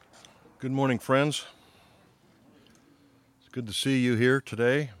Good morning, friends. It's good to see you here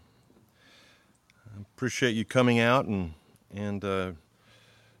today. I appreciate you coming out and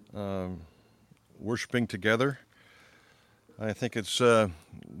worshiping together. I think it's a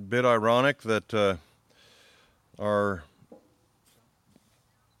bit ironic that our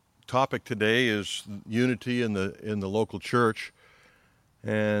topic today is unity in the local church,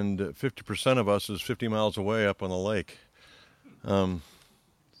 and 50% of us is 50 miles away up on the lake.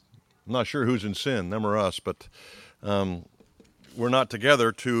 I'm not sure who's in sin, them or us, but we're not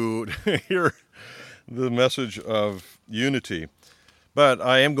together to hear the message of unity. But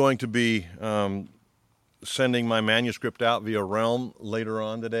I am going to be sending my manuscript out via Realm later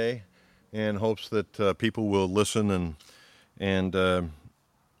on today in hopes that people will listen and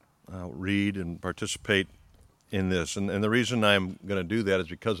read and participate in this. And the reason I'm going to do that is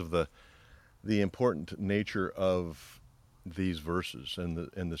because of the important nature of these verses and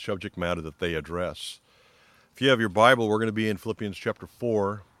the subject matter that they address. If you have your Bible, we're going to be in Philippians chapter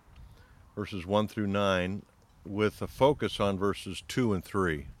 4, verses 1 through 9, with a focus on verses 2 and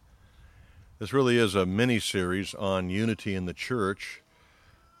 3. This really is a mini-series on unity in the church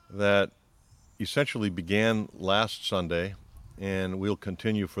that essentially began last Sunday, and we'll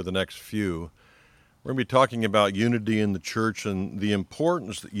continue for the next few. We're going to be talking about unity in the church and the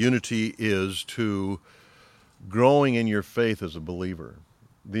importance that unity is to growing in your faith as a believer.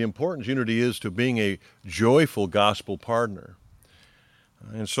 The importance unity is to being a joyful gospel partner.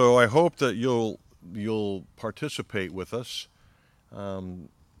 And so I hope that you'll participate with us in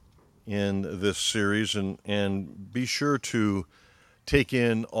this series and be sure to take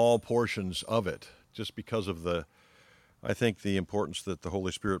in all portions of it, just because of the importance that the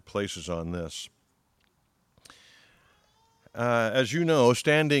Holy Spirit places on this. As you know,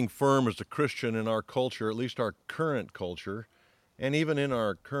 standing firm as a Christian in our culture, at least our current culture, and even in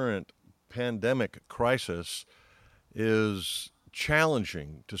our current pandemic crisis, is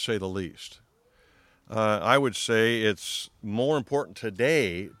challenging, to say the least. I would say it's more important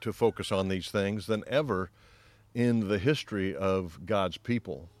today to focus on these things than ever in the history of God's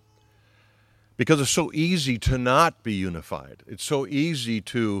people. Because it's so easy to not be unified. It's so easy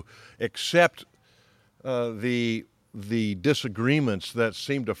to accept the disagreements that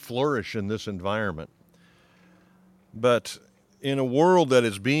seem to flourish in this environment. But in a world that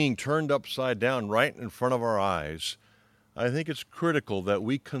is being turned upside down right in front of our eyes, I think it's critical that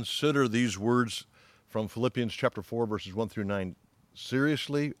we consider these words from Philippians chapter 4, verses 1 through 9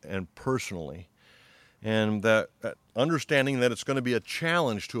 seriously and personally, and that understanding that it's going to be a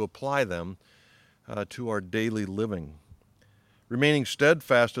challenge to apply them to our daily living. Remaining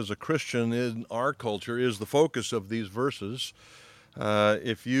steadfast as a Christian in our culture is the focus of these verses.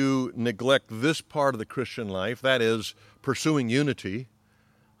 If you neglect this part of the Christian life, that is, pursuing unity,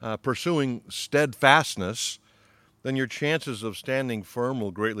 pursuing steadfastness, then your chances of standing firm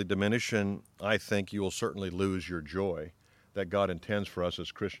will greatly diminish, and I think you will certainly lose your joy that God intends for us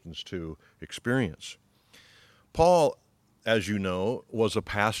as Christians to experience. Paul, as you know, was a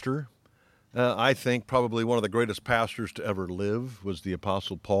pastor. I think probably one of the greatest pastors to ever live was the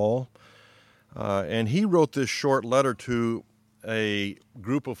Apostle Paul. And he wrote this short letter to a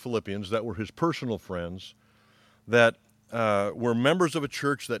group of Philippians that were his personal friends that were members of a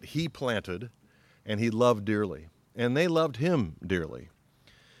church that he planted and he loved dearly. And they loved him dearly.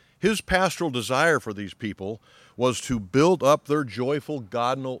 His pastoral desire for these people was to build up their joyful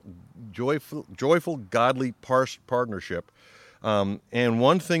godly partnership. And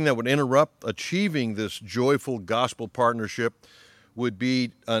one thing that would interrupt achieving this joyful gospel partnership would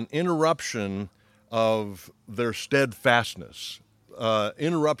be an interruption of their steadfastness,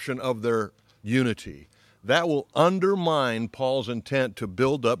 interruption of their unity. That will undermine Paul's intent to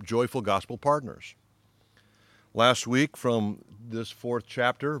build up joyful gospel partners. Last week from this 4th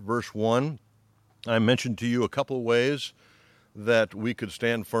chapter, verse 1, I mentioned to you a couple of ways that we could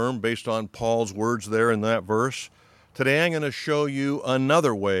stand firm based on Paul's words there in that verse. Today I'm going to show you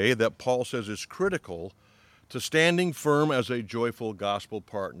another way that Paul says is critical to standing firm as a joyful gospel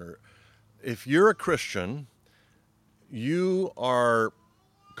partner. If you're a Christian, you are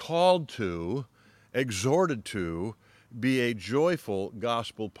called to, exhorted to, be a joyful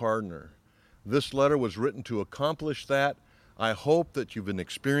gospel partner. This letter was written to accomplish that. I hope that you've been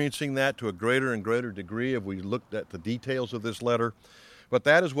experiencing that to a greater and greater degree as we looked at the details of this letter. But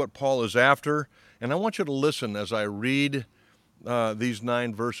that is what Paul is after. And I want you to listen as I read these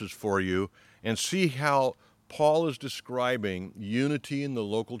 9 verses for you and see how Paul is describing unity in the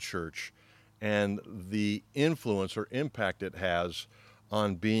local church and the influence or impact it has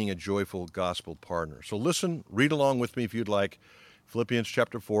on being a joyful gospel partner. So listen, read along with me if you'd like. Philippians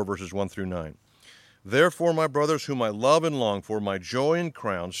chapter 4, verses 1 through 9. Therefore, my brothers, whom I love and long for, my joy and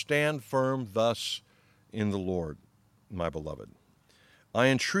crown, stand firm thus in the Lord, my beloved. I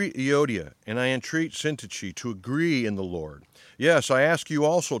entreat Euodia, and I entreat Syntyche to agree in the Lord. Yes, I ask you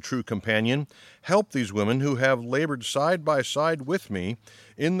also, true companion, help these women who have labored side by side with me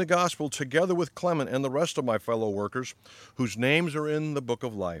in the gospel, together with Clement and the rest of my fellow workers, whose names are in the book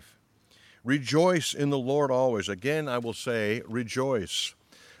of life. Rejoice in the Lord always. Again, I will say, rejoice.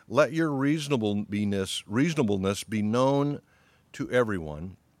 Let your reasonableness be known to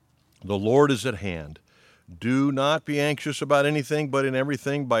everyone. The Lord is at hand. Do not be anxious about anything, but in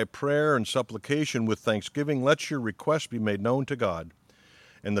everything by prayer and supplication with thanksgiving let your requests be made known to God.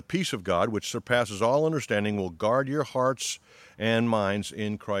 And the peace of God, which surpasses all understanding, will guard your hearts and minds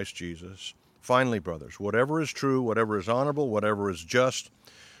in Christ Jesus. Finally, brothers, whatever is true, whatever is honorable, whatever is just,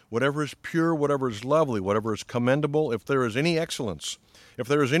 whatever is pure, whatever is lovely, whatever is commendable, if there is any excellence, if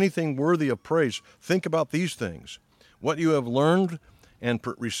there is anything worthy of praise, think about these things. What you have learned and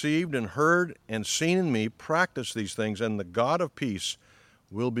received and heard and seen in me, practice these things, and the God of peace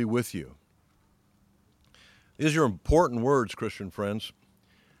will be with you. These are important words, Christian friends.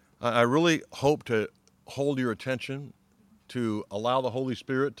 I really hope to hold your attention, to allow the Holy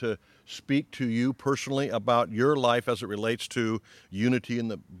Spirit to speak to you personally about your life as it relates to unity in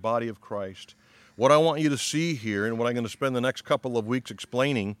the body of Christ. What I want you to see here, and what I'm going to spend the next couple of weeks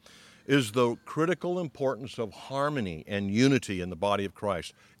explaining, is the critical importance of harmony and unity in the body of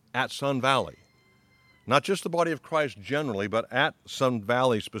Christ at Sun Valley. Not just the body of Christ generally, but at Sun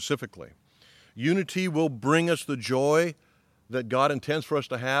Valley specifically. Unity will bring us the joy that God intends for us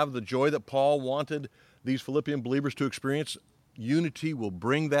to have, the joy that Paul wanted these Philippian believers to experience. Unity will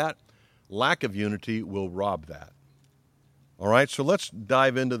bring that. Lack of unity will rob that. All right, so let's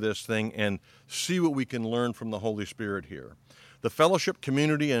dive into this thing and see what we can learn from the Holy Spirit here. The fellowship,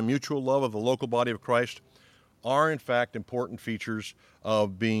 community, and mutual love of the local body of Christ are, in fact, important features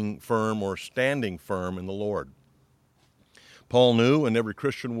of being firm or standing firm in the Lord. Paul knew, and every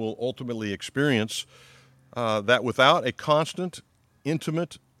Christian will ultimately experience, that without a constant,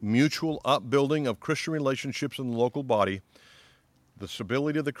 intimate, mutual upbuilding of Christian relationships in the local body, the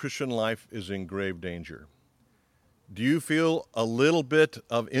stability of the Christian life is in grave danger. Do you feel a little bit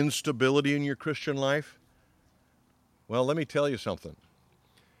of instability in your Christian life? Well, let me tell you something.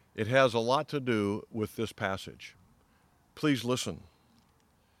 It has a lot to do with this passage. Please listen.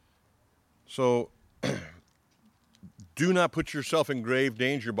 So, do not put yourself in grave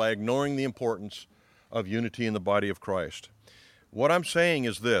danger by ignoring the importance of unity in the body of Christ. What I'm saying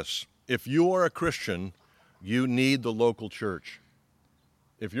is this: if you are a Christian, you need the local church.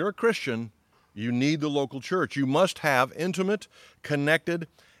 If you're a Christian, you need the local church. You must have intimate, connected,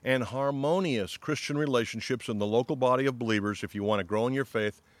 and harmonious Christian relationships in the local body of believers if you want to grow in your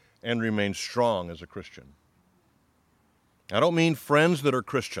faith and remain strong as a Christian. I don't mean friends that are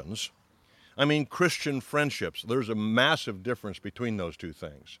Christians. I mean Christian friendships. There's a massive difference between those two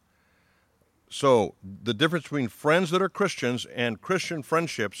things. So the difference between friends that are Christians and Christian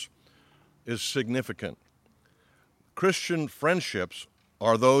friendships is significant. Christian friendships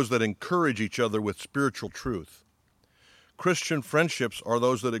are those that encourage each other with spiritual truth. Christian friendships are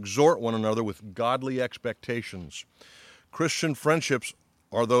those that exhort one another with godly expectations. Christian friendships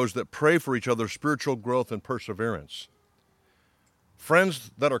are those that pray for each other's spiritual growth and perseverance.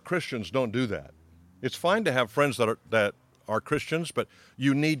 Friends that are Christians don't do that. It's fine to have friends that are Christians, but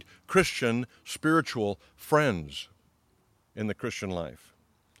you need Christian spiritual friends in the Christian life.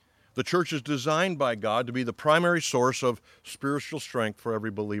 The church is designed by God to be the primary source of spiritual strength for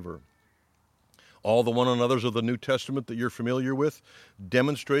every believer. All the one another's of the New Testament that you're familiar with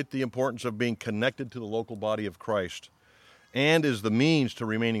demonstrate the importance of being connected to the local body of Christ and is the means to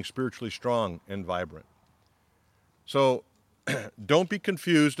remaining spiritually strong and vibrant. So don't be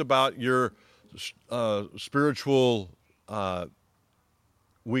confused about your spiritual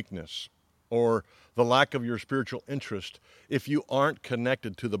weakness or the lack of your spiritual interest if you aren't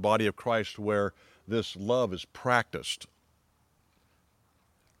connected to the body of Christ where this love is practiced.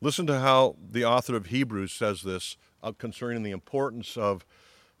 Listen to how the author of Hebrews says this concerning the importance of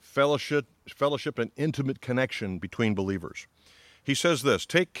fellowship and intimate connection between believers. He says this: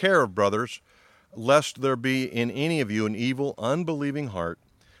 "Take care, brothers, lest there be in any of you an evil, unbelieving heart,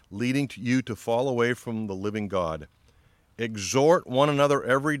 leading you to fall away from the living God. Exhort one another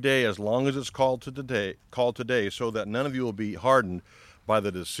every day as long as it's called today, so that none of you will be hardened by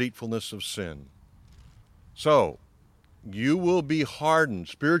the deceitfulness of sin." So, you will be hardened,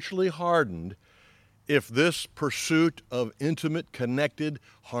 spiritually hardened, if this pursuit of intimate, connected,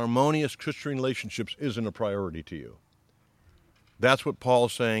 harmonious Christian relationships isn't a priority to you. That's what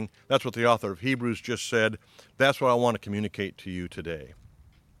Paul's saying. That's what the author of Hebrews just said. That's what I want to communicate to you today.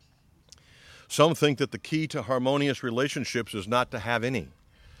 Some think that the key to harmonious relationships is not to have any.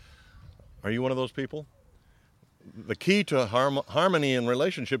 Are you one of those people? The key to harmony in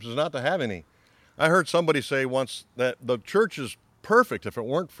relationships is not to have any. I heard somebody say once that the church is perfect if it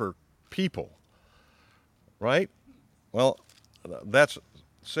weren't for people. Right? Well, that's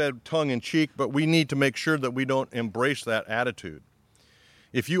said tongue-in-cheek, but we need to make sure that we don't embrace that attitude.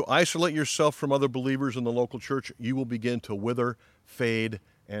 If you isolate yourself from other believers in the local church, you will begin to wither, fade,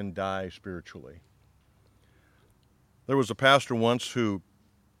 and die spiritually. There was a pastor once who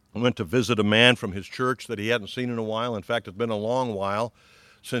went to visit a man from his church that he hadn't seen in a while. In fact, it's been a long while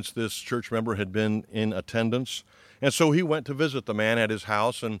since this church member had been in attendance. And so he went to visit the man at his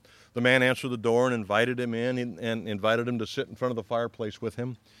house, and the man answered the door and invited him in and invited him to sit in front of the fireplace with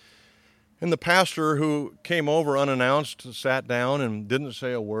him. And the pastor, who came over unannounced, sat down and didn't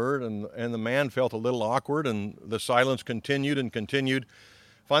say a word, and the man felt a little awkward, and the silence continued and continued.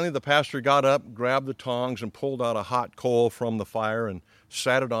 Finally, the pastor got up, grabbed the tongs, and pulled out a hot coal from the fire and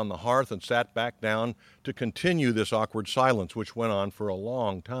sat it on the hearth and sat back down to continue this awkward silence, which went on for a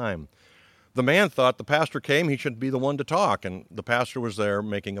long time. The man thought the pastor came, he should be the one to talk, and the pastor was there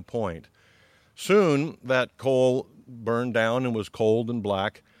making a point. Soon, that coal burned down and was cold and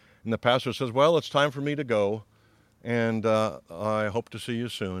black, and the pastor says, "Well, it's time for me to go, and I hope to see you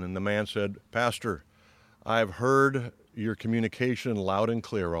soon." And the man said, "Pastor, I've heard your communication loud and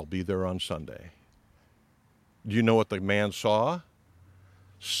clear. I'll be there on Sunday." Do you know what the man saw?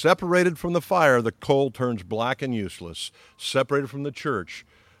 Separated from the fire, the coal turns black and useless. Separated from the church,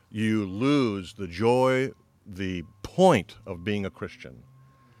 you lose the joy, the point of being a Christian.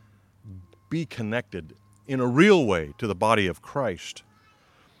 Be connected in a real way to the body of Christ.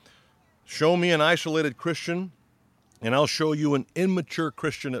 Show me an isolated Christian, and I'll show you an immature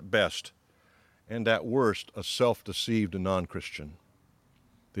Christian at best, and at worst, a self-deceived non-Christian.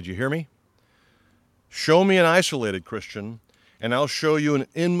 Did you hear me? Show me an isolated Christian, and I'll show you an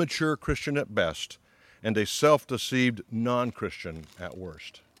immature Christian at best, and a self-deceived non-Christian at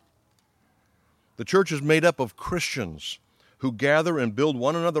worst. The church is made up of Christians who gather and build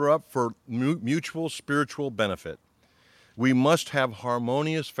one another up for mutual spiritual benefit. We must have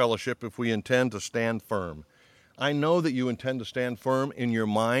harmonious fellowship if we intend to stand firm. I know that you intend to stand firm in your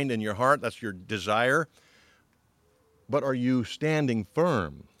mind and your heart. That's your desire. But are you standing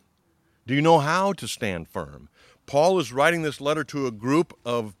firm? Do you know how to stand firm? Paul is writing this letter to a group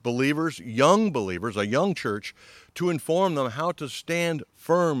of believers, a young church, to inform them how to stand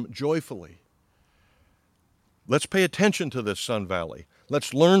firm joyfully. Let's pay attention to this, Sun Valley.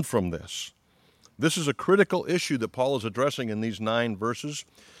 Let's learn from this. This is a critical issue that Paul is addressing in these 9 verses.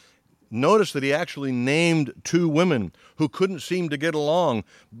 Notice that he actually named 2 women who couldn't seem to get along,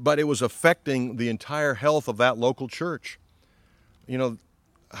 but it was affecting the entire health of that local church. You know,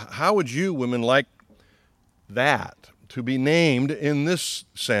 how would you women like that, to be named in this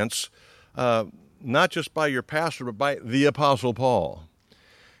sense, not just by your pastor, but by the Apostle Paul?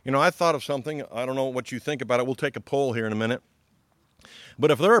 You know, I thought of something. I don't know what you think about it. We'll take a poll here in a minute.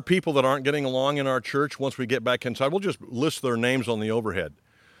 But if there are people that aren't getting along in our church, once we get back inside, we'll just list their names on the overhead.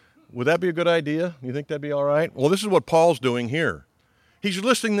 Would that be a good idea? You think that'd be all right? Well, this is what Paul's doing here. He's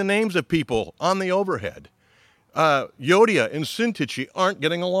listing the names of people on the overhead. Yodia and Syntyche aren't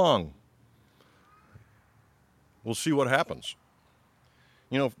getting along. We'll see what happens.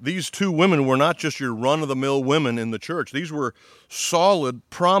 You know, these 2 women were not just your run-of-the-mill women in the church. These were solid,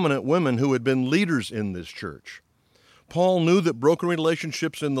 prominent women who had been leaders in this church. Paul knew that broken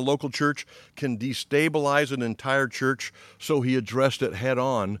relationships in the local church can destabilize an entire church, so he addressed it head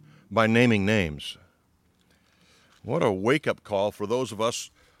on by naming names. What a wake-up call for those of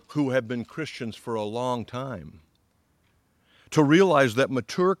us who have been Christians for a long time. To realize that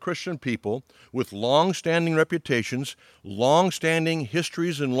mature Christian people with long-standing reputations, long-standing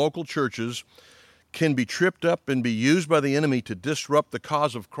histories in local churches can be tripped up and be used by the enemy to disrupt the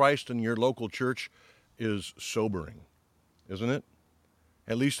cause of Christ in your local church is sobering, isn't it?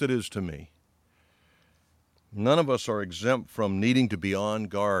 At least it is to me. None of us are exempt from needing to be on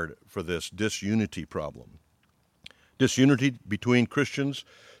guard for this disunity problem. Disunity between Christians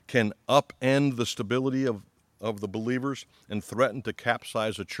can upend the stability of the believers and threaten to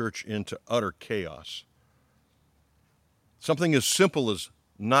capsize a church into utter chaos. Something as simple as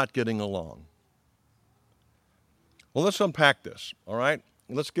not getting along. Well, let's unpack this, all right?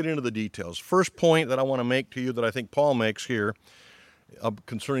 Let's get into the details. First point that I want to make to you that I think Paul makes here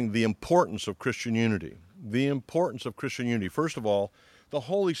concerning the importance of Christian unity. The importance of Christian unity. First of all, the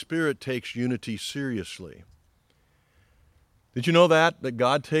Holy Spirit takes unity seriously. Did you know that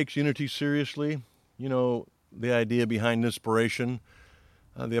God takes unity seriously? You know, the idea behind inspiration.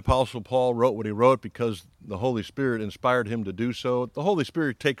 The Apostle Paul wrote what he wrote because the Holy Spirit inspired him to do so. The Holy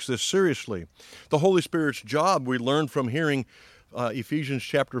Spirit takes this seriously. The Holy Spirit's job, we learned from hearing Ephesians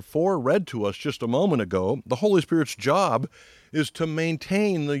chapter 4 read to us just a moment ago. The Holy Spirit's job is to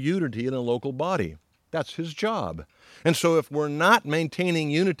maintain the unity in a local body. That's his job. And so if we're not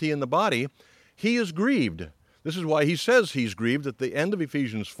maintaining unity in the body, he is grieved. This is why he says he's grieved at the end of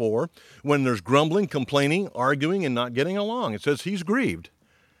Ephesians 4, when there's grumbling, complaining, arguing, and not getting along. It says he's grieved.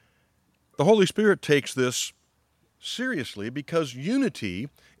 The Holy Spirit takes this seriously because unity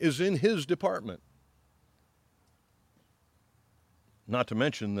is in his department. Not to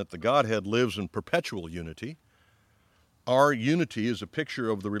mention that the Godhead lives in perpetual unity. Our unity is a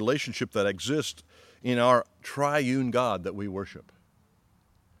picture of the relationship that exists in our triune God that we worship.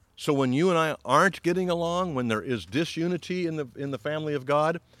 So when you and I aren't getting along, when there is disunity in the family of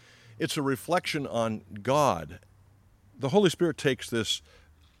God, it's a reflection on God. The Holy Spirit takes this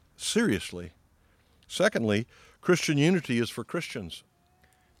seriously. Secondly, Christian unity is for Christians.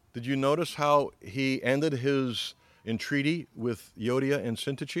 Did you notice how he ended his entreaty with Euodia and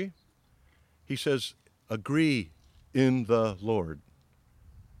Syntyche? He says, agree in the Lord.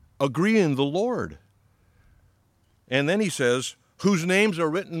 Agree in the Lord. And then he says, whose names are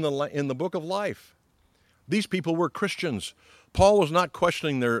written in the book of life. These people were Christians. Paul was not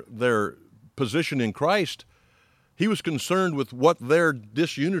questioning their position in Christ. He was concerned with what their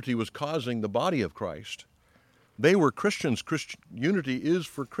disunity was causing the body of Christ. They were Christians. Unity is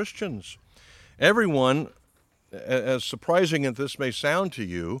for Christians. Everyone, as surprising as this may sound to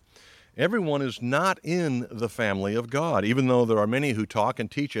you, everyone is not in the family of God, even though there are many who talk and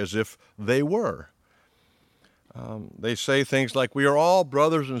teach as if they were. They say things like, we are all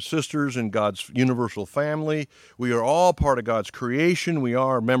brothers and sisters in God's universal family. We are all part of God's creation. We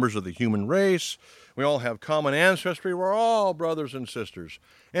are members of the human race. We all have common ancestry. We're all brothers and sisters.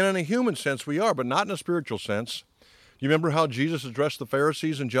 And in a human sense, we are, but not in a spiritual sense. You remember how Jesus addressed the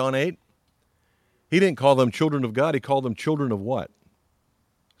Pharisees in John 8? He didn't call them children of God. He called them children of what?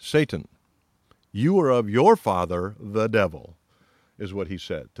 Satan. You are of your father, the devil, is what he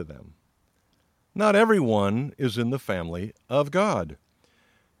said to them. Not everyone is in the family of God.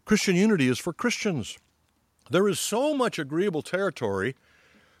 Christian unity is for Christians. There is so much agreeable territory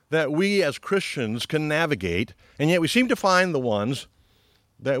that we as Christians can navigate, and yet we seem to find the ones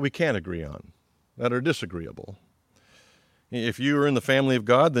that we can't agree on, that are disagreeable. If you are in the family of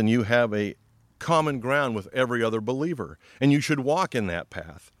God, then you have a common ground with every other believer, and you should walk in that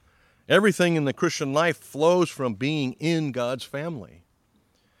path. Everything in the Christian life flows from being in God's family.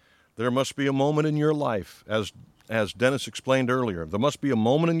 There must be a moment in your life, as Dennis explained earlier, there must be a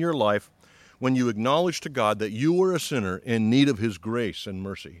moment in your life when you acknowledge to God that you are a sinner in need of his grace and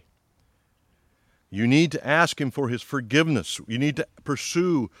mercy. You need to ask him for his forgiveness. You need to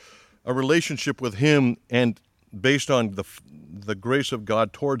pursue a relationship with him and based on the grace of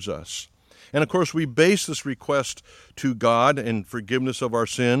God towards us. And of course, we base this request to God and forgiveness of our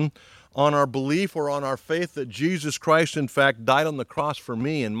sin on our belief or on our faith that Jesus Christ, in fact, died on the cross for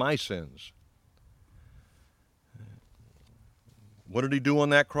me and my sins. What did he do on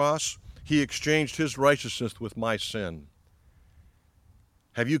that cross? He exchanged his righteousness with my sin.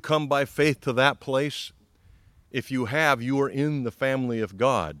 Have you come by faith to that place? If you have, you are in the family of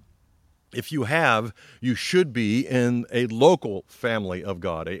God. If you have, you should be in a local family of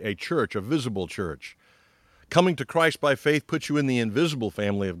God, a church, a visible church. Coming to Christ by faith puts you in the invisible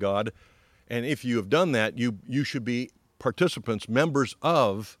family of God, and if you have done that, you should be participants, members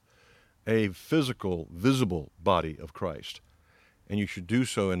of a physical, visible body of Christ, and you should do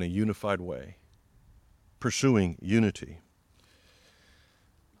so in a unified way, pursuing unity.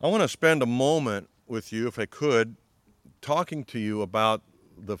 I want to spend a moment with you, if I could, talking to you about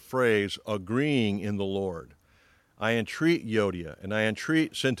the phrase, agreeing in the Lord. I entreat Euodia and I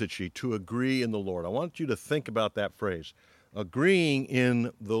entreat Syntyche to agree in the Lord. I want you to think about that phrase, agreeing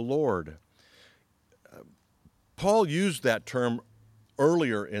in the Lord. Paul used that term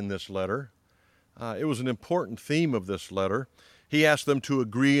earlier in this letter. It was an important theme of this letter. He asked them to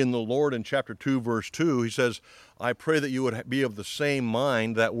agree in the Lord in chapter 2, verse 2. He says, I pray that you would be of the same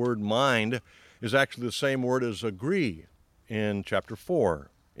mind. That word mind is actually the same word as agree in chapter 4.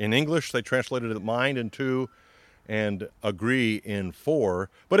 In English, they translated it mind in 2 and agree in 4,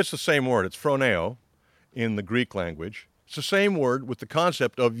 but it's the same word. It's phroneo in the Greek language. It's the same word with the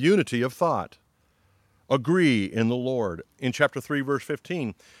concept of unity of thought. Agree in the Lord. In chapter 3, verse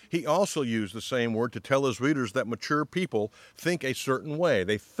 15, he also used the same word to tell his readers that mature people think a certain way.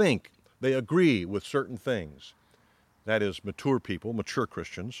 They agree with certain things. That is, mature people, mature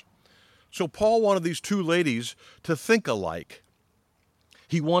Christians. So Paul wanted these two ladies to think alike.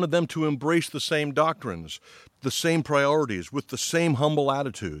 He wanted them to embrace the same doctrines, the same priorities, with the same humble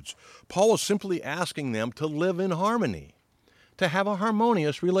attitudes. Paul was simply asking them to live in harmony, to have a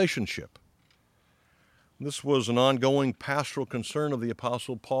harmonious relationship. This was an ongoing pastoral concern of the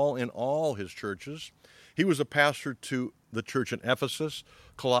Apostle Paul in all his churches. He was a pastor to the church in Ephesus,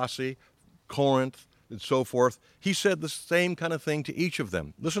 Colossae, Corinth, and so forth. He said the same kind of thing to each of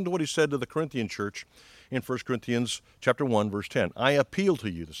them. Listen to what he said to the Corinthian church in 1 Corinthians chapter 1, verse 10. I appeal to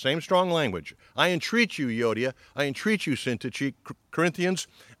you, the same strong language. I entreat you, Euodia. I entreat you, Syntyche, Corinthians.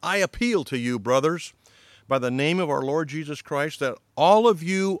 I appeal to you, brothers, by the name of our Lord Jesus Christ, that all of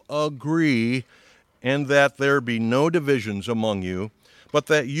you agree and that there be no divisions among you, but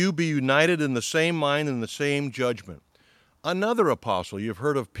that you be united in the same mind and the same judgment. Another apostle, you've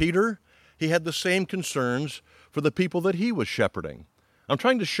heard of Peter. He had the same concerns for the people that he was shepherding. I'm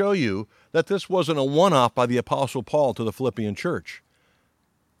trying to show you that this wasn't a one-off by the Apostle Paul to the Philippian church.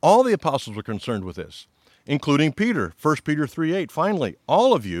 All the apostles were concerned with this, including Peter. 1 Peter 3:8. Finally,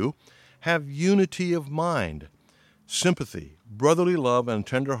 all of you have unity of mind, sympathy, brotherly love, and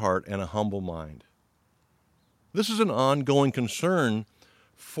tender heart, and a humble mind. This is an ongoing concern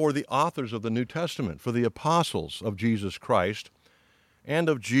for the authors of the New Testament, for the apostles of Jesus Christ and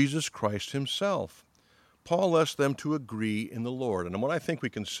of Jesus Christ himself. Paul asked them to agree in the Lord. And what I think we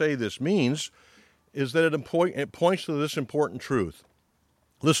can say this means is that it points to this important truth.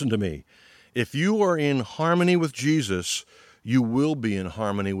 Listen to me. If you are in harmony with Jesus, you will be in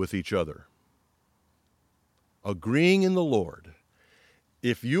harmony with each other. Agreeing in the Lord.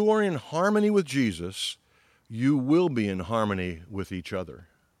 If you are in harmony with Jesus, you will be in harmony with each other.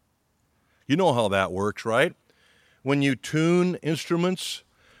 You know how that works, right? When you tune instruments,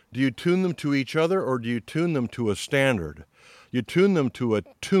 do you tune them to each other or do you tune them to a standard? You tune them to a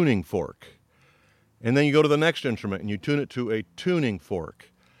tuning fork. And then you go to the next instrument and you tune it to a tuning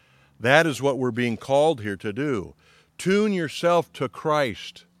fork. That is what we're being called here to do. Tune yourself to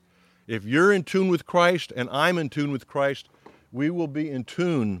Christ. If you're in tune with Christ and I'm in tune with Christ, we will be in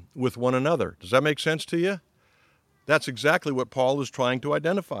tune with one another. Does that make sense to you? That's exactly what Paul is trying to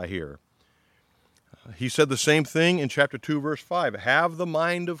identify here. He said the same thing in chapter 2, verse 5. Have the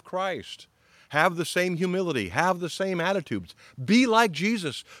mind of Christ. Have the same humility. Have the same attitudes. Be like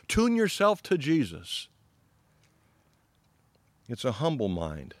Jesus. Tune yourself to Jesus. It's a humble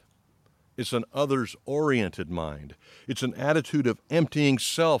mind. It's an others-oriented mind. It's an attitude of emptying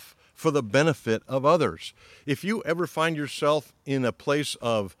self for the benefit of others. If you ever find yourself in a place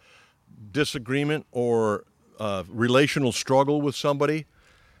of disagreement or relational struggle with somebody,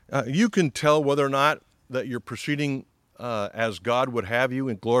 you can tell whether or not that you're proceeding as God would have you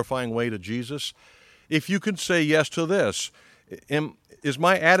in glorifying way to Jesus. If you can say yes to this, is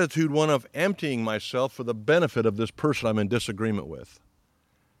my attitude one of emptying myself for the benefit of this person I'm in disagreement with?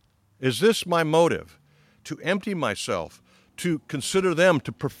 Is this my motive? To empty myself, to consider them,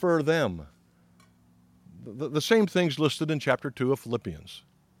 to prefer them? The same things listed in chapter 2 of Philippians.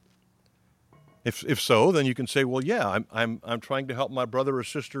 If so, then you can say, well, yeah, I'm trying to help my brother or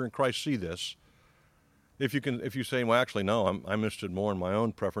sister in Christ see this. If you say, well, actually, no, I'm interested more in my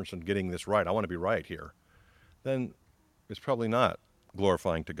own preference in getting this right. I want to be right here. Then it's probably not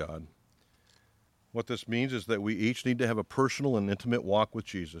glorifying to God. What this means is that we each need to have a personal and intimate walk with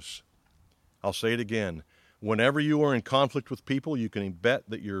Jesus. I'll say it again. Whenever you are in conflict with people, you can bet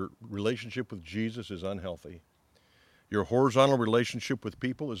that your relationship with Jesus is unhealthy. Your horizontal relationship with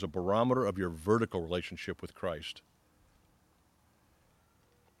people is a barometer of your vertical relationship with Christ.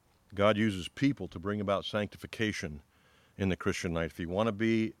 God uses people to bring about sanctification in the Christian life. If you want to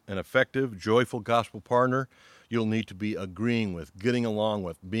be an effective, joyful gospel partner, you'll need to be agreeing with, getting along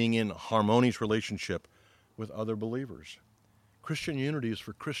with, being in harmonious relationship with other believers. Christian unity is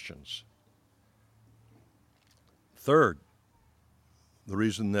for Christians. Third, the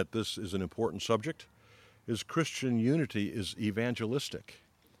reason that this is an important subject is Christian unity is evangelistic.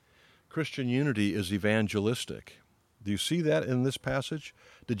 Christian unity is evangelistic. Do you see that in this passage?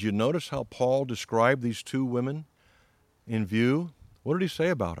 Did you notice how Paul described these two women in view? What did he say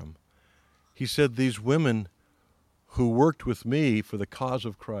about them? He said, these women who worked with me for the cause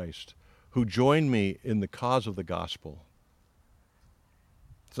of Christ, who joined me in the cause of the gospel.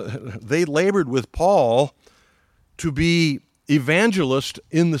 So they labored with Paul to be evangelists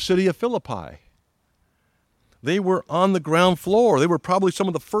in the city of Philippi. They were on the ground floor. They were probably some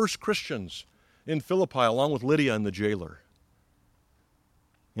of the first Christians in Philippi, along with Lydia and the jailer.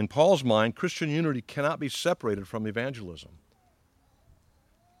 In Paul's mind, Christian unity cannot be separated from evangelism.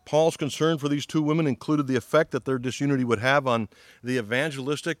 Paul's concern for these two women included the effect that their disunity would have on the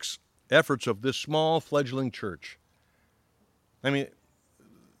evangelistic efforts of this small fledgling church. I mean,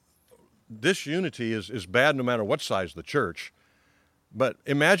 disunity is bad no matter what size the church. But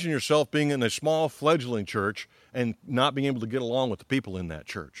imagine yourself being in a small fledgling church and not being able to get along with the people in that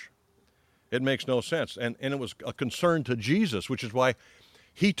church. It makes no sense. And it was a concern to Jesus, which is why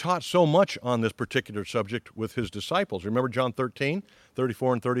he taught so much on this particular subject with his disciples. Remember John 13,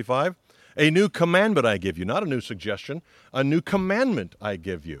 34 and 35? A new commandment I give you, not a new suggestion, a new commandment I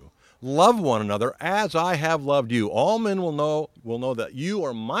give you. Love one another as I have loved you. All men will know that you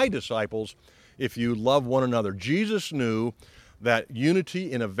are my disciples if you love one another. Jesus knew that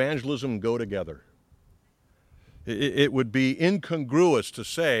unity and evangelism go together. It would be incongruous to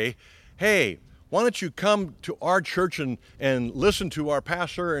say, hey, why don't you come to our church and listen to our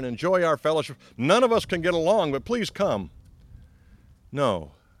pastor and enjoy our fellowship? None of us can get along, but please come.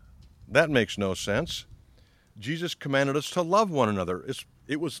 No, that makes no sense. Jesus commanded us to love one another.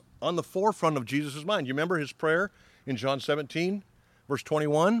 It was on the forefront of Jesus' mind. You remember his prayer in John 17, verse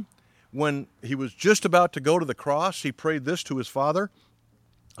 21? When he was just about to go to the cross, he prayed this to his Father.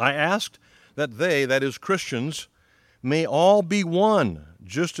 I asked that they, that is Christians, may all be one,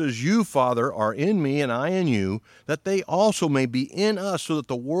 just as you, Father, are in me and I in you, that they also may be in us, so that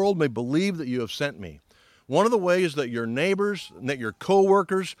the world may believe that you have sent me. One of the ways that your neighbors, that your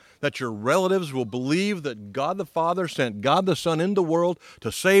co-workers, that your relatives will believe that God the Father sent God the Son into the world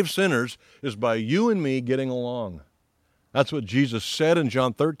to save sinners is by you and me getting along. That's what Jesus said in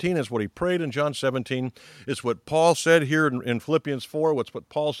John 13. It's what he prayed in John 17. It's what Paul said here in Philippians 4. It's what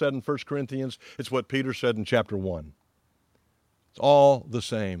Paul said in 1 Corinthians. It's what Peter said in chapter 1. It's all the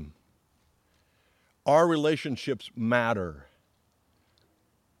same. Our relationships matter.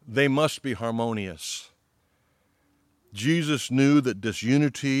 They must be harmonious. Jesus knew that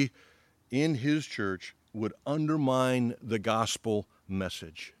disunity in his church would undermine the gospel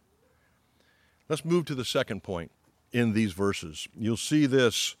message. Let's move to the second point in these verses. You'll see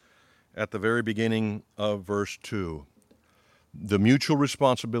this at the very beginning of verse 2. The mutual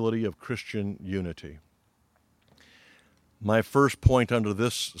responsibility of Christian unity. My first point under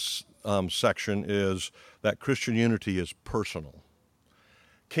this section is that Christian unity is personal.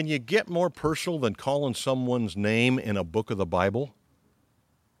 Can you get more personal than calling someone's name in a book of the Bible?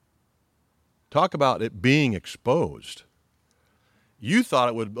 Talk about it being exposed. You thought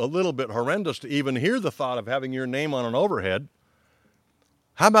it would be a little bit horrendous to even hear the thought of having your name on an overhead.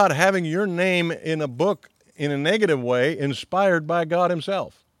 How about having your name in a book in a negative way inspired by God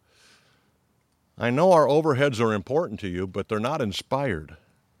himself? I know our overheads are important to you, but they're not inspired.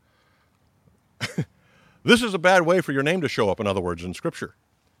 This is a bad way for your name to show up, in other words, in Scripture.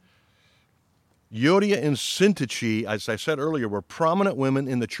 Euodia and Syntyche, as I said earlier, were prominent women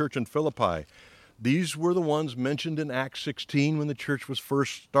in the church in Philippi. These were the ones mentioned in Acts 16 when the church was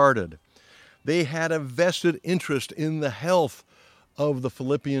first started. They had a vested interest in the health of the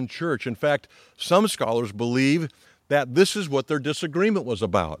Philippian church. In fact, some scholars believe that this is what their disagreement was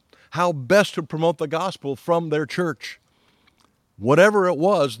about, how best to promote the gospel from their church. Whatever it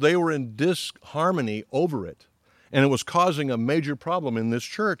was, they were in disharmony over it, and it was causing a major problem in this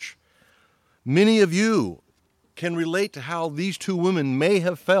church. Many of you can relate to how these two women may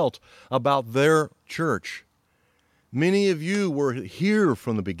have felt about their church. Many of you were here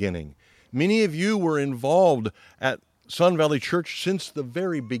from the beginning. Many of you were involved at Sun Valley Church since the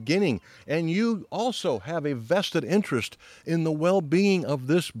very beginning, and you also have a vested interest in the well-being of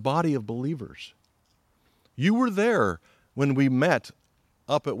this body of believers. You were there when we met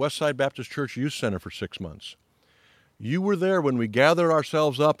up at Westside Baptist Church Youth Center for 6 months. You were there when we gathered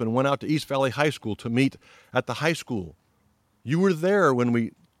ourselves up and went out to East Valley High School to meet at the high school. You were there when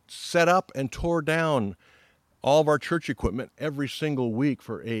we set up and tore down all of our church equipment every single week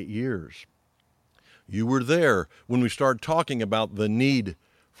for 8 years. You were there when we started talking about the need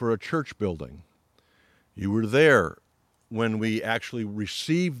for a church building. You were there when we actually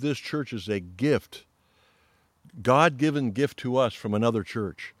received this church as a gift, God-given gift to us from another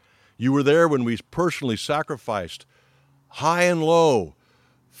church. You were there when we personally sacrificed high and low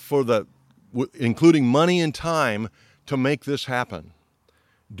including money and time to make this happen.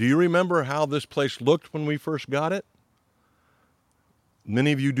 Do you remember how this place looked when we first got it?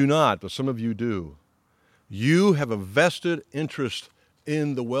 Many of you do not, but some of you do. You have a vested interest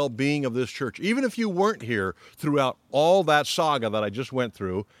in the well-being of this church. Even if you weren't here throughout all that saga that I just went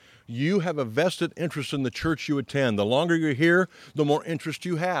through, you have a vested interest in the church you attend. The longer you're here, the more interest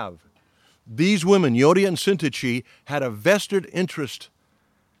you have. These women, Euodia and Syntyche, had a vested interest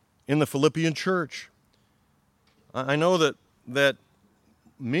in the Philippian church. I know that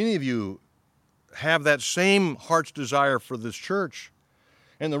many of you have that same heart's desire for this church.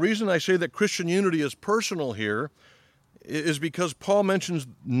 And the reason I say that Christian unity is personal here is because Paul mentions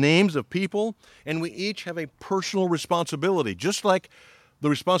names of people, and we each have a personal responsibility. Just like the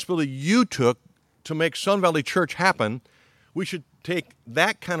responsibility you took to make Sun Valley Church happen, we should take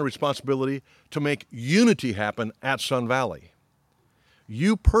that kind of responsibility to make unity happen at Sun Valley.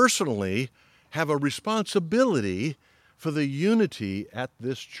 You personally have a responsibility for the unity at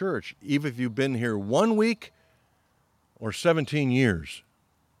this church, even if you've been here 1 week or 17 years.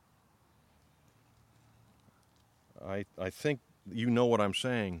 I think you know what I'm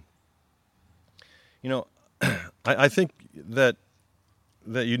saying. You know, I think that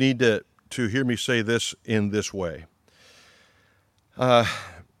you need to hear me say this in this way.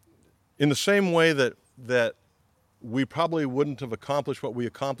 In the same way that we probably wouldn't have accomplished what we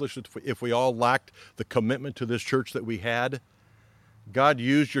accomplished if we all lacked the commitment to this church that we had. God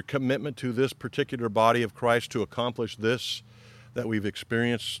used your commitment to this particular body of Christ to accomplish this that we've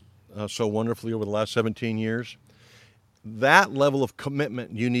experienced so wonderfully over the last 17 years. That level of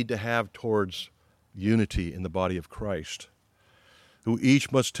commitment you need to have towards unity in the body of Christ, who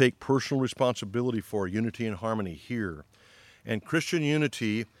each must take personal responsibility for unity and harmony here. And Christian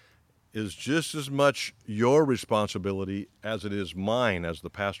unity is just as much your responsibility as it is mine as the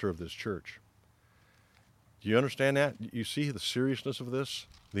pastor of this church. Do you understand that? You see the seriousness of this,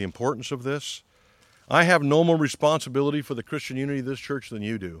 the importance of this? I have no more responsibility for the Christian unity of this church than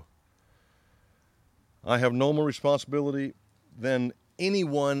you do. I have no more responsibility than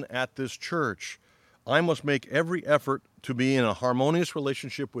anyone at this church. I must make every effort to be in a harmonious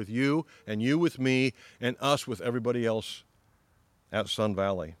relationship with you and you with me and us with everybody else at Sun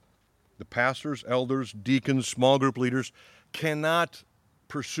Valley. The pastors, elders, deacons, small group leaders cannot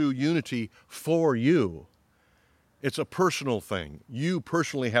pursue unity for you. It's a personal thing. You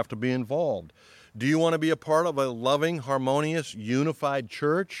personally have to be involved. Do you want to be a part of a loving, harmonious, unified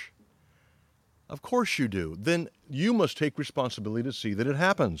church? Of course you do. Then you must take responsibility to see that it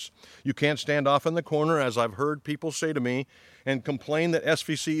happens. You can't stand off in the corner, as I've heard people say to me, and complain that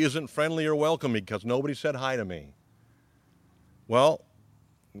SVC isn't friendly or welcoming because nobody said hi to me. Well,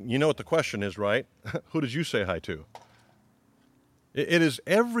 you know what the question is, right? Who did you say hi to? It is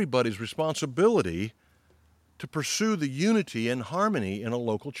everybody's responsibility to pursue the unity and harmony in a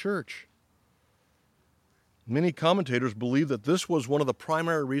local church. Many commentators believe that this was one of the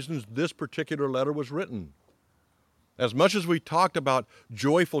primary reasons this particular letter was written. As much as we talked about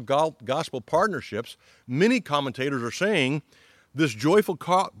joyful gospel partnerships, many commentators are saying this joyful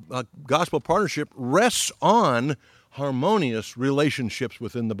gospel partnership rests on harmonious relationships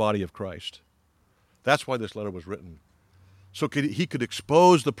within the body of Christ. That's why this letter was written. So he could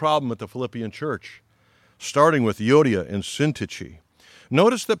expose the problem at the Philippian church, starting with Euodia and Syntyche.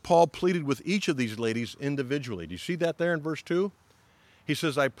 Notice that Paul pleaded with each of these ladies individually. Do you see that there in verse 2? He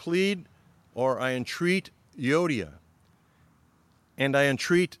says, I plead or I entreat Euodia and I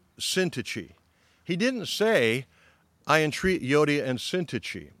entreat Syntyche. He didn't say, I entreat Euodia and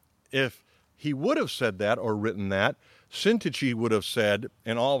Syntyche. If he would have said that or written that, Syntyche would have said,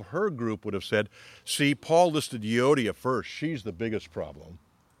 and all of her group would have said, see, Paul listed Euodia first. She's the biggest problem.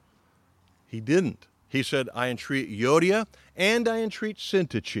 He didn't. He said, I entreat Euodia and I entreat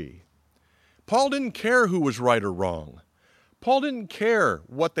Syntyche. Paul didn't care who was right or wrong. Paul didn't care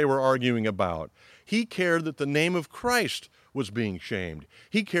what they were arguing about. He cared that the name of Christ was being shamed.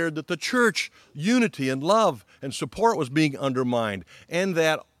 He cared that the church unity and love and support was being undermined, and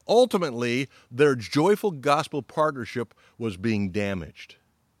that ultimately their joyful gospel partnership was being damaged.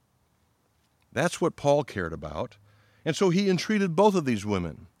 That's what Paul cared about. And so he entreated both of these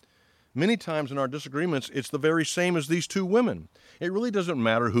women. Many times in our disagreements, it's the very same as these two women. It really doesn't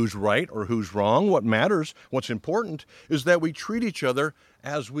matter who's right or who's wrong. What matters, what's important, is that we treat each other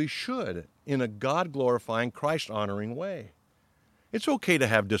as we should in a God-glorifying, Christ-honoring way. It's okay to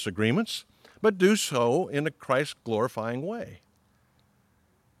have disagreements, but do so in a Christ-glorifying way.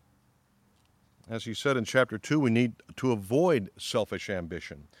 As he said in chapter 2, we need to avoid selfish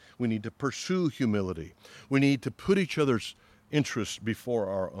ambition. We need to pursue humility. We need to put each other's interests before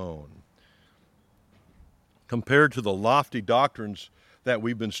our own. Compared to the lofty doctrines that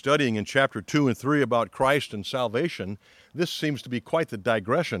we've been studying in chapter 2 and 3 about Christ and salvation, this seems to be quite the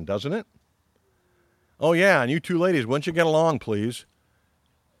digression, doesn't it? Oh yeah, and you two ladies, why don't you get along, please?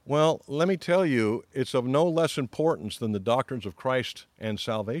 Well, let me tell you, it's of no less importance than the doctrines of Christ and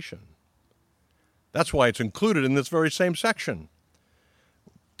salvation. That's why it's included in this very same section.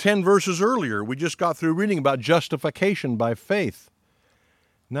 10 verses earlier, we just got through reading about justification by faith.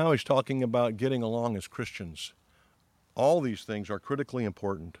 Now he's talking about getting along as Christians, All these things are critically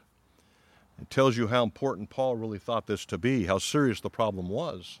important. It tells you how important Paul really thought this to be, how serious the problem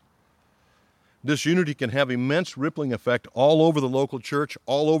was. Disunity can have immense rippling effect all over the local church,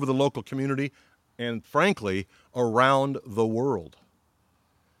 all over the local community, and frankly, around the world.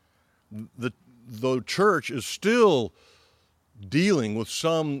 The church is still dealing with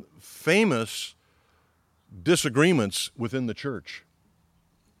some famous disagreements within the church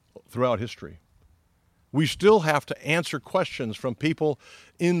throughout history. We still have to answer questions from people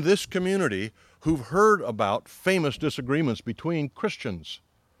in this community who've heard about famous disagreements between Christians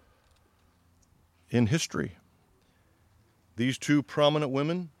in history. These two prominent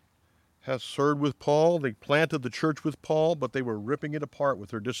women have served with Paul. They planted the church with Paul, but they were ripping it apart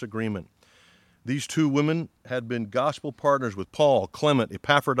with their disagreement. These two women had been gospel partners with Paul, Clement,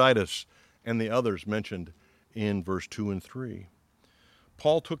 Epaphroditus, and the others mentioned in verse 2 and 3.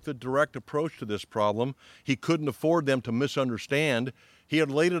 Paul took the direct approach to this problem. He couldn't afford them to misunderstand. He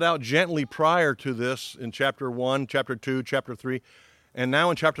had laid it out gently prior to this in chapter 1, chapter 2, chapter 3. And now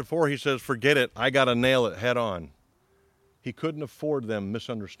in chapter 4, he says, forget it, I got to nail it head on. He couldn't afford them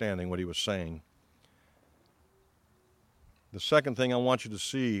misunderstanding what he was saying. The second thing I want you to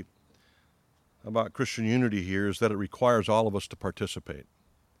see about Christian unity here is that it requires all of us to participate.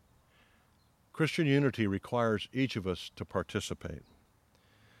 Christian unity requires each of us to participate.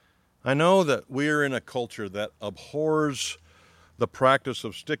 I know that we are in a culture that abhors the practice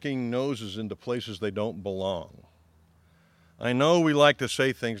of sticking noses into places they don't belong. I know we like to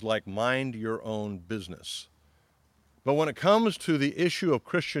say things like, mind your own business. But when it comes to the issue of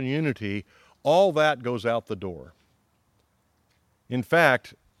Christian unity, all that goes out the door. In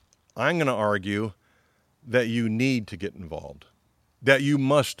fact, I'm going to argue that you need to get involved, that you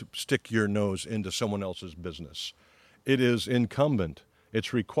must stick your nose into someone else's business. It is incumbent,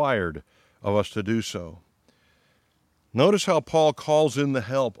 it's required of us to do so. Notice how Paul calls in the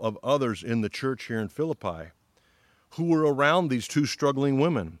help of others in the church here in Philippi who were around these two struggling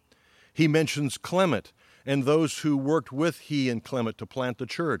women. He mentions Clement and those who worked with he and Clement to plant the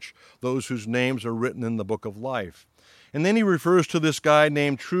church, those whose names are written in the book of life. And then he refers to this guy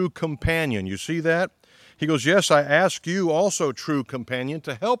named True Companion. You see that? He goes, yes, I ask you also, True Companion,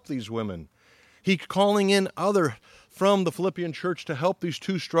 to help these women. He's calling in other from the Philippian church to help these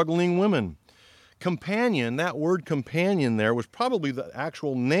two struggling women. Companion, that word companion there was probably the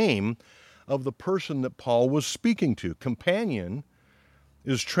actual name of the person that Paul was speaking to. Companion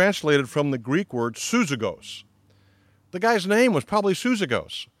is translated from the Greek word Susagos. The guy's name was probably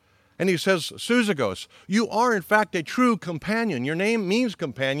Susagos. And he says, Susagos, you are in fact a true companion. Your name means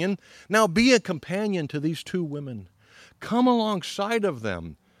companion. Now be a companion to these two women. Come alongside of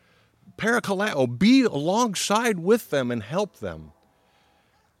them. Parakaleo, be alongside with them and help them.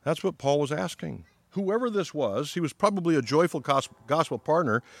 That's what Paul was asking. Whoever this was, he was probably a joyful gospel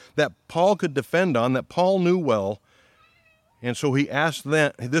partner that Paul could defend on, that Paul knew well. And so he asked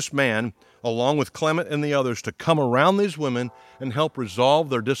this man, along with Clement and the others, to come around these women and help resolve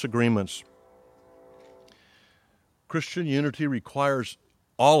their disagreements. Christian unity requires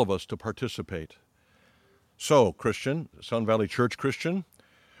all of us to participate. So, Christian, Sun Valley Church Christian,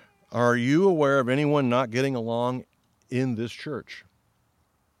 are you aware of anyone not getting along in this church?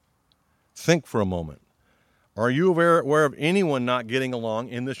 Think for a moment. Are you aware of anyone not getting along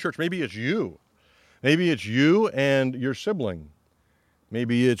in this church? Maybe it's you. Maybe it's you and your sibling.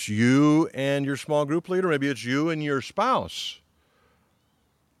 Maybe it's you and your small group leader. Maybe it's you and your spouse.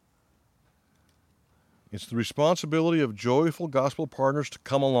 It's the responsibility of joyful gospel partners to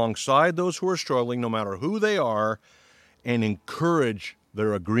come alongside those who are struggling, no matter who they are, and encourage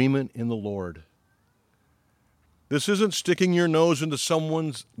their agreement in the Lord. This isn't sticking your nose into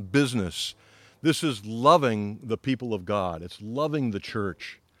someone's business. This is loving the people of God. It's loving the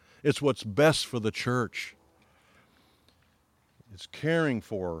church. It's what's best for the church. It's caring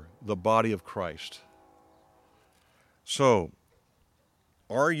for the body of Christ. So,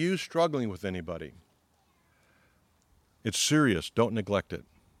 are you struggling with anybody? It's serious. Don't neglect it.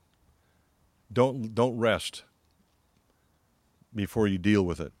 Don't rest before you deal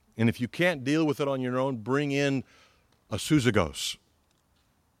with it. And if you can't deal with it on your own, bring in a Susagos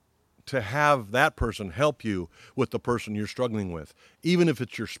to have that person help you with the person you're struggling with, even if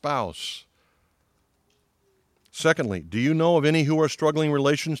it's your spouse. Secondly, do you know of any who are struggling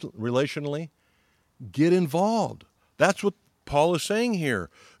relationally? Get involved. That's what Paul is saying here.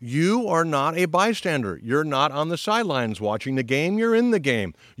 You are not a bystander. You're not on the sidelines watching the game. You're in the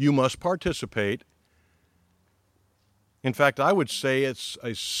game. You must participate. In fact, I would say it's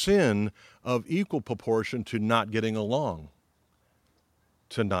a sin of equal proportion to not getting along,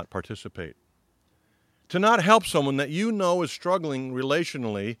 to not participate. To not help someone that you know is struggling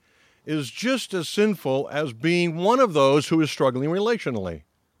relationally is just as sinful as being one of those who is struggling relationally.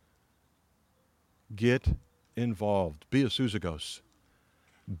 Get involved. Be a Suzagos.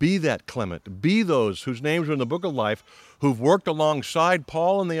 Be that Clement. Be those whose names are in the book of life, who've worked alongside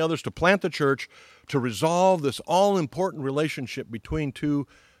Paul and the others to plant the church, to resolve this all-important relationship between two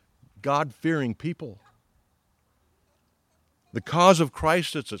God-fearing people. The cause of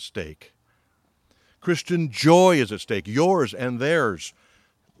Christ is at stake. Christian joy is at stake, yours and theirs.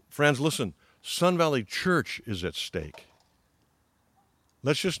 Friends, listen, Sun Valley Church is at stake.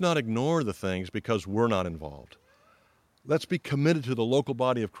 Let's just not ignore the things because we're not involved. Let's be committed to the local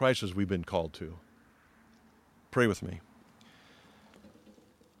body of Christ as we've been called to. Pray with me.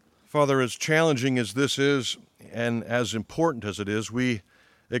 Father, as challenging as this is and as important as it is, we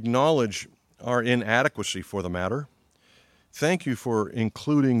acknowledge our inadequacy for the matter. Thank you for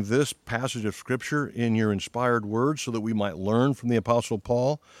including this passage of Scripture in your inspired words so that we might learn from the Apostle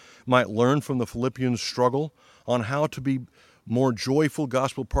Paul, might learn from the Philippians' struggle on how to be more joyful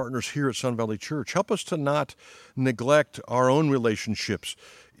gospel partners here at Sun Valley Church. Help us to not neglect our own relationships.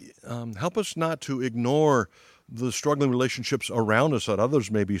 Help us not to ignore the struggling relationships around us that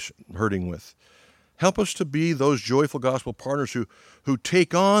others may be hurting with. Help us to be those joyful gospel partners who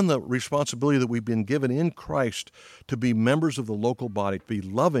take on the responsibility that we've been given in Christ to be members of the local body, to be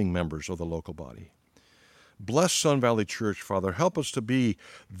loving members of the local body. Bless Sun Valley Church, Father. Help us to be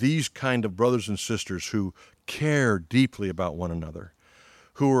these kind of brothers and sisters who care deeply about one another,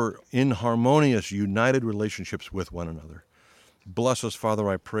 who are in harmonious, united relationships with one another. Bless us, Father,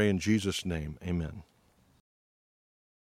 I pray in Jesus' name. Amen.